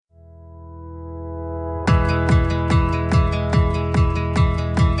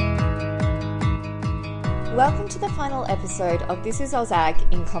Welcome to the final episode of This is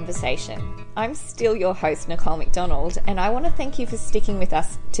Ozag in Conversation. I'm still your host, Nicole McDonald, and I want to thank you for sticking with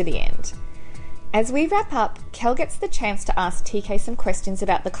us to the end. As we wrap up, Kel gets the chance to ask TK some questions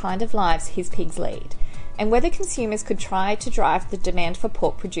about the kind of lives his pigs lead, and whether consumers could try to drive the demand for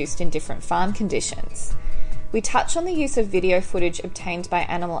pork produced in different farm conditions. We touch on the use of video footage obtained by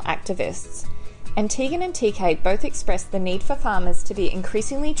animal activists, and Tegan and TK both express the need for farmers to be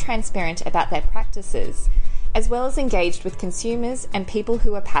increasingly transparent about their practices, as well as engaged with consumers and people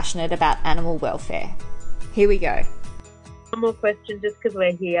who are passionate about animal welfare. Here we go. One more question just because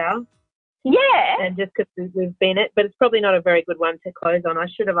we're here. Yeah. And just because we've been it, but it's probably not a very good one to close on. I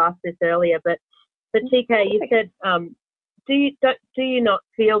should have asked this earlier, but TK, you said, do you not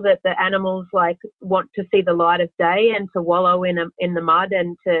feel that the animals want to see the light of day and to wallow in the mud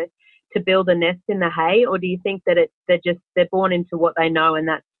and to build a nest in the hay, or do you think that they're born into what they know and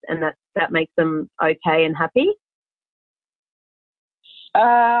that makes them okay and happy?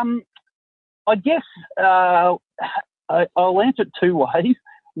 I guess I'll answer it two ways.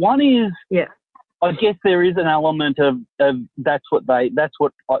 One is, I guess there is an element of that's what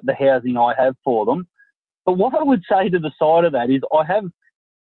the housing I have for them. But what I would say to the side of that is I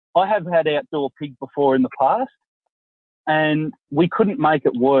have had outdoor pigs before in the past, and we couldn't make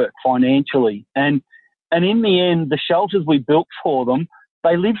it work financially. And in the end, the shelters we built for them,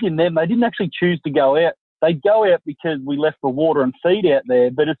 they lived in them. They didn't actually choose to go out. They'd go out because we left the water and feed out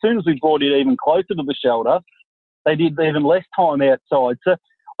there. But as soon as we brought it even closer to the shelter, they did even less time outside. So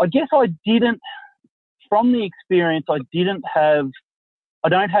I guess from the experience, I don't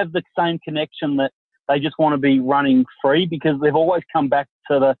have the same connection that they just want to be running free, because they've always come back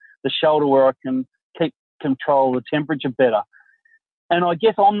to the shelter where I can keep control of the temperature better. And I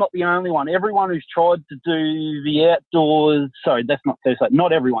guess I'm not the only one. Everyone who's tried to do the outdoors, sorry, that's not fair to say,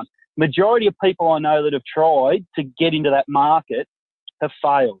 not everyone. Majority of people I know that have tried to get into that market have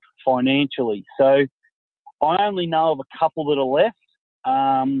failed financially. So I only know of a couple that are left.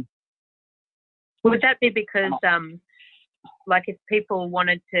 Would that be because, if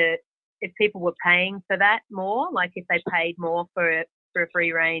people were paying for that more, like if they paid more for a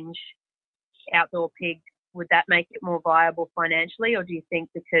free range outdoor pig, would that make it more viable financially? Or do you think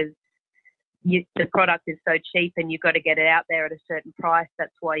because the product is so cheap and you've got to get it out there at a certain price,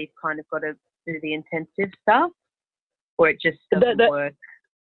 that's why you've kind of got to do the intensive stuff? Or it just doesn't work?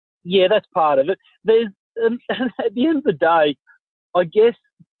 Yeah, that's part of it. There's at the end of the day, I guess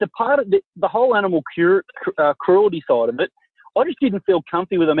the part of the whole animal cruelty side of it, I just didn't feel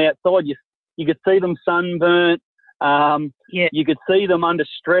comfy with them outside. You could see them sunburnt. You could see them under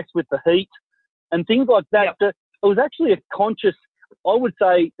stress with the heat and things like that. Yep. It was actually a conscious, I would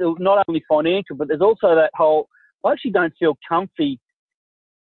say, not only financial, but there's also that whole, I actually don't feel comfy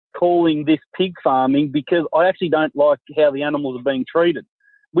calling this pig farming because I actually don't like how the animals are being treated,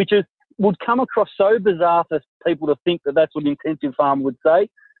 which would come across so bizarre for people to think that that's what an intensive farm would say.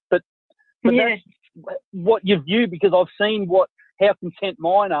 But that's what you view, because I've seen how content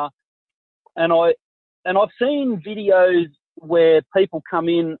mine are, and I've seen videos where people come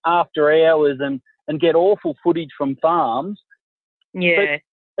in after hours and get awful footage from farms. Yeah.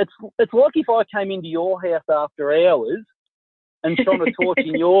 But it's like if I came into your house after hours and shone a torch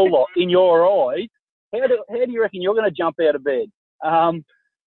in your eyes. How do you reckon you're going to jump out of bed? I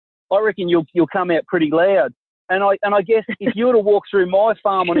reckon you'll come out pretty loud. And I guess if you were to walk through my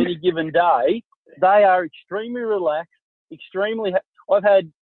farm on any given day, they are extremely relaxed, I've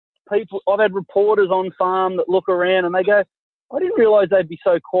had reporters on farm that look around and they go, I didn't realise they'd be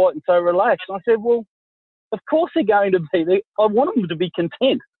so quiet and so relaxed. And I said, well, of course they're going to be. I want them to be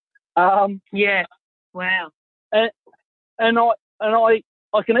content. Yeah. Wow. And I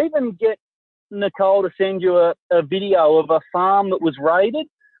can even get Nicole to send you a video of a farm that was raided.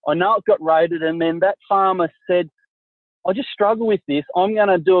 I know it got raided, and then that farmer said, I just struggle with this. I'm going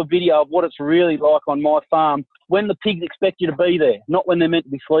to do a video of what it's really like on my farm when the pigs expect you to be there, not when they're meant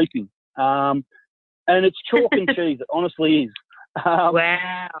to be sleeping. And it's chalk and cheese. It honestly is.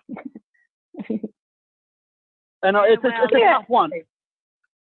 Wow. And it's a tough one.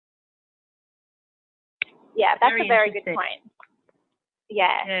 Yeah, that's a very good point.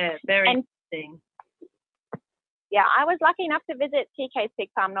 Yeah. Yeah, very interesting. Yeah, I was lucky enough to visit TK's pig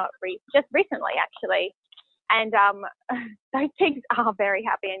farm just recently, actually. And those pigs are very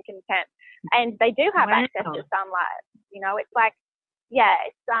happy and content. And they do have access to sunlight. You know, it's like,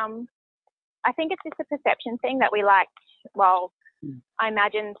 I think it's just a perception thing that we like. Well, I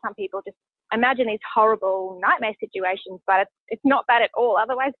imagine some people just imagine these horrible nightmare situations, but it's not that at all.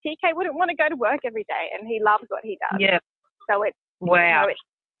 Otherwise, TK wouldn't want to go to work every day, and he loves what he does. Yeah. So it's, wow.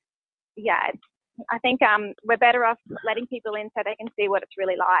 You know, I think we're better off letting people in so they can see what it's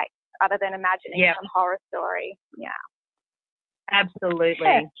really like, other than imagining some horror story. Yeah. Absolutely.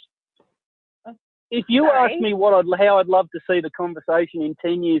 Yeah. If you ask me how I'd love to see the conversation in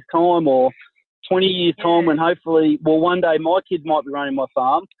 10 years' time or 20 years' time, when hopefully, one day my kids might be running my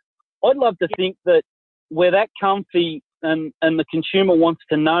farm, I'd love to think that we're that comfy and the consumer wants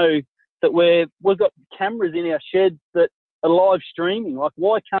to know that we've got cameras in our sheds that are live streaming. Like,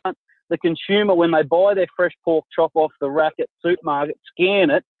 why can't the consumer, when they buy their fresh pork chop off the rack at supermarket, scan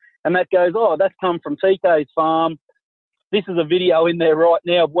it, and that goes, oh, that's come from TK's farm. This is a video in there right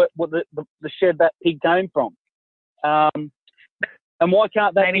now of what the shed that pig came from. And why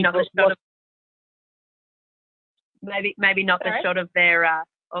can't that maybe not the shot of maybe not the shot of their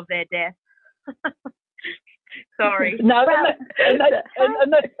death? Sorry. No, and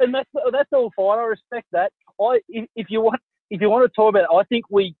that's all fine. I respect that. If you want to talk about it, I think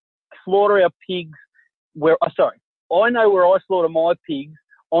we slaughter our pigs I know where I slaughter my pigs.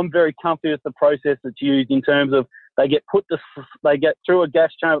 I'm very comfy with the process that's used in terms of they get through a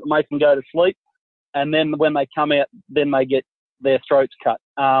gas chamber that makes them go to sleep, and then when they come out, then they get their throats cut.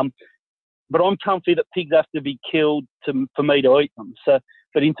 But I'm comfy that pigs have to be killed for me to eat them. So,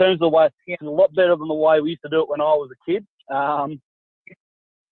 but in terms of the way, it's a lot better than the way we used to do it when I was a kid.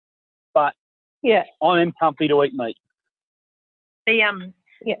 But I am comfy to eat meat.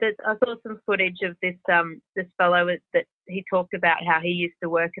 I saw some footage of this fellow that he talked about how he used to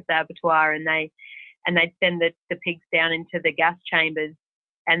work at the abattoir, and they'd send the pigs down into the gas chambers,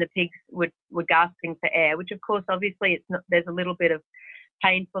 and the pigs were gasping for air, which of course obviously there's a little bit of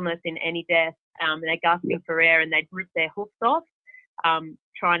painfulness in any death. And they're gasping for air, and they'd rip their hoofs off,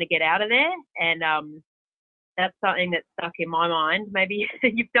 trying to get out of there. And that's something that stuck in my mind. Maybe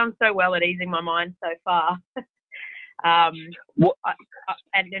you've done so well at easing my mind so far. And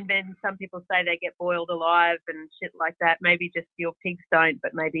then some people say they get boiled alive and shit like that. Maybe just your pigs don't,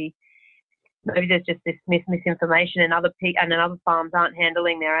 but maybe there's just this misinformation, and other farms aren't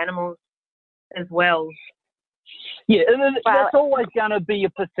handling their animals as well. Yeah, and that's always going to be a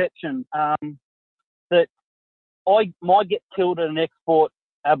perception that I might get killed at an export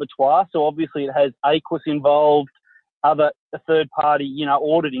abattoir, so obviously it has AQUIS involved, a third party,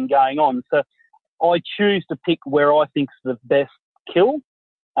 auditing going on. So I choose to pick where I think's the best kill.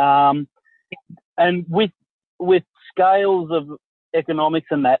 And with scales of economics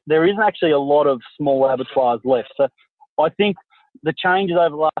and that, there isn't actually a lot of small abattoirs left. So I think the changes over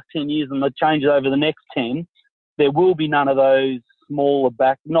the last 10 years and the changes over the next 10, there will be none of those smaller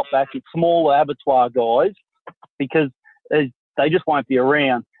abattoir guys, because they just won't be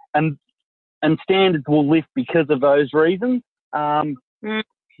around. And standards will lift because of those reasons.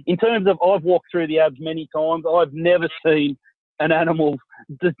 In terms of, I've walked through the abs many times. I've never seen an animal,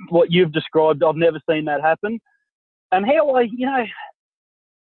 what you've described, I've never seen that happen. And how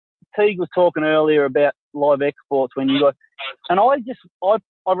Teague was talking earlier about live exports when you guys, and I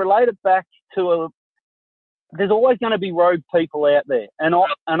relate it back to there's always going to be rogue people out there. And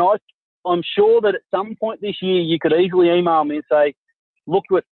I'm sure that at some point this year you could easily email me and say, look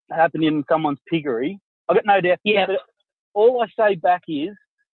what happened in someone's piggery. I've got no doubt. Yeah. But all I say back is,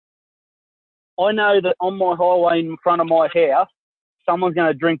 I know that on my highway in front of my house, someone's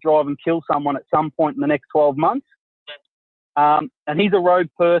going to drink, drive and kill someone at some point in the next 12 months. And he's a rogue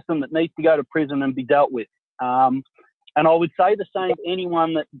person that needs to go to prison and be dealt with. And I would say the same to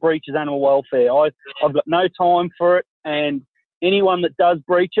anyone that breaches animal welfare. I've got no time for it, and anyone that does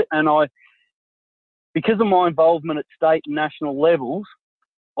breach it, and because of my involvement at state and national levels,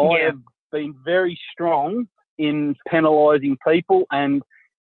 I have been very strong in penalising people. And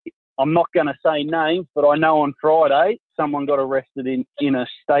I'm not going to say names, but I know on Friday someone got arrested in a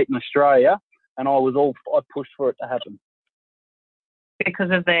state in Australia, and I pushed for it to happen.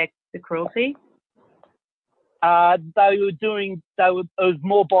 Because of the cruelty? It was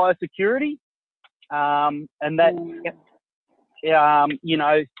more biosecurity, and that,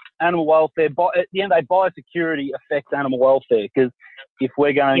 animal welfare. At the end of the day, biosecurity affects animal welfare, because if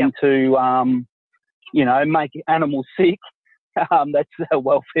we're going to, make animals sick, that's a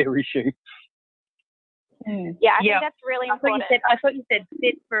welfare issue. Yeah, I think that's really important. I thought you said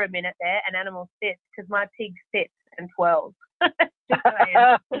sit for a minute there, and animal sits, because my pig sits and 12.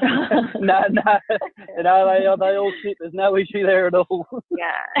 No, they all sit. There's no issue there at all.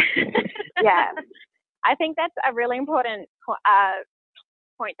 Yeah. I think that's a really important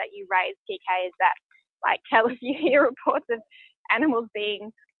point that you raised, TK, is that, like, Kel, if you hear reports of animals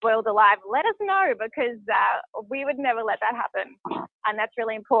being boiled alive, let us know, because we would never let that happen. And that's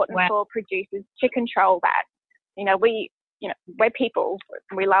really important for producers to control that. we're people.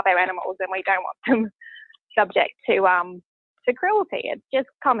 We love our animals and we don't want them subject to cruelty. It's just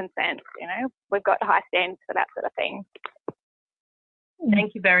common sense, We've got high standards for that sort of thing.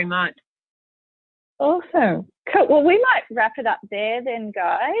 Thank you very much. Awesome. Cool. Well, we might wrap it up there then,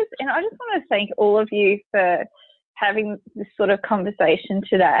 guys. And I just want to thank all of you for having this sort of conversation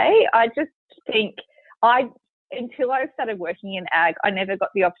today. I just think until I started working in ag, I never got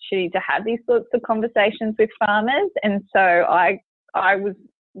the opportunity to have these sorts of conversations with farmers. And so I was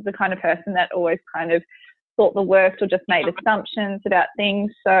the kind of person that always kind of thought the worst or just made assumptions about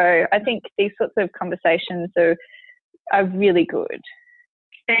things. So I think these sorts of conversations are really good.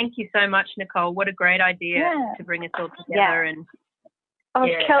 Thank you so much, Nicole. What a great idea to bring us all together. And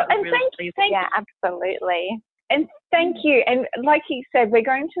absolutely. And thank you. And like you said, we're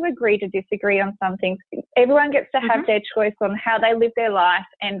going to agree to disagree on some things. Everyone gets to have their choice on how they live their life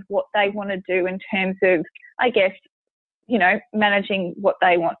and what they want to do in terms of, I guess, managing what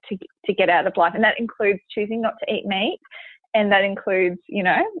they want to get out of life. And that includes choosing not to eat meat, and that includes,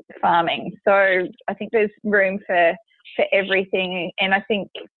 farming. So I think there's room for everything. And I think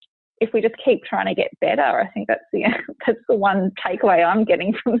if we just keep trying to get better, I think that's the one takeaway I'm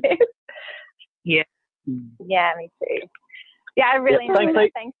getting from this. Yeah. Yeah, me too. Yeah, I really enjoyed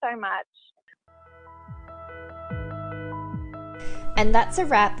it. Thanks so much. And that's a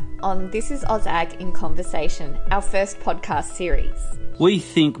wrap on This is AusAg in Conversation, our first podcast series. We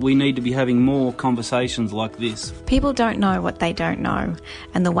think we need to be having more conversations like this. People don't know what they don't know,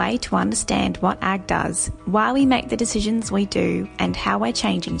 and the way to understand what ag does, why we make the decisions we do, and how we're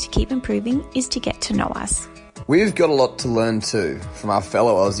changing to keep improving is to get to know us. We've got a lot to learn too from our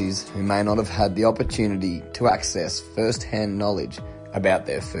fellow Aussies who may not have had the opportunity to access first-hand knowledge about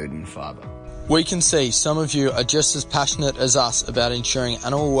their food and fibre. We can see some of you are just as passionate as us about ensuring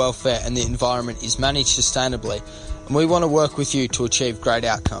animal welfare and the environment is managed sustainably, and we want to work with you to achieve great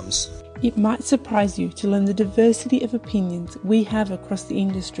outcomes. It might surprise you to learn the diversity of opinions we have across the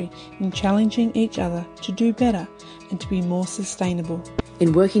industry in challenging each other to do better and to be more sustainable.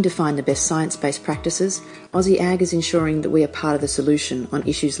 In working to find the best science-based practices, Aussie Ag is ensuring that we are part of the solution on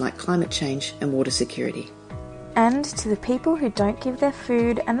issues like climate change and water security. And to the people who don't give their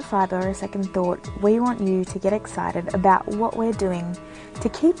food and fibre a second thought, we want you to get excited about what we're doing to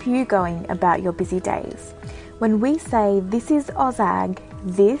keep you going about your busy days. When we say this is AusAg,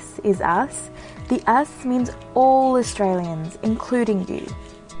 this is us, the us means all Australians, including you.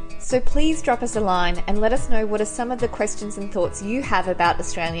 So please drop us a line and let us know what are some of the questions and thoughts you have about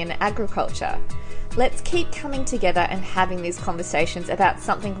Australian agriculture. Let's keep coming together and having these conversations about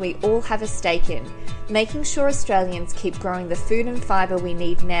something we all have a stake in, making sure Australians keep growing the food and fibre we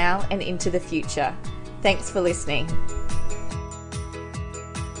need now and into the future. Thanks for listening.